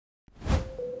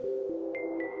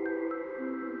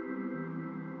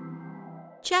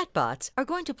Chatbots are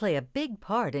going to play a big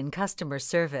part in customer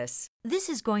service. This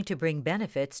is going to bring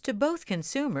benefits to both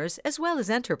consumers as well as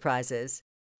enterprises.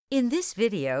 In this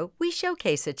video, we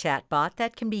showcase a chatbot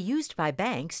that can be used by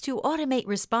banks to automate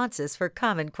responses for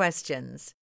common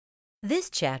questions. This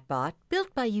chatbot,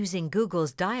 built by using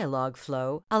Google's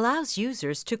Dialogflow, allows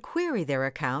users to query their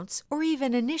accounts or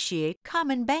even initiate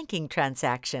common banking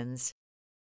transactions.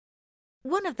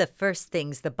 One of the first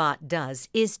things the bot does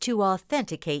is to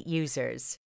authenticate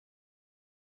users.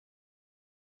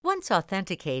 Once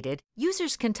authenticated,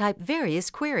 users can type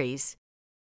various queries.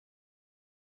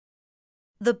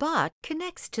 The bot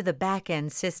connects to the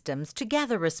back-end systems to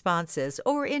gather responses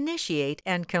or initiate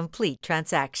and complete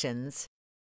transactions.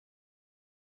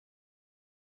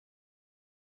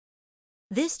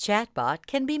 This chatbot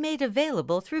can be made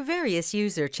available through various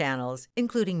user channels,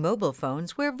 including mobile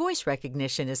phones where voice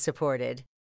recognition is supported.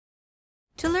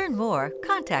 To learn more,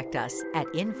 contact us at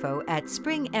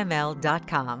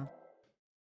info@springml.com.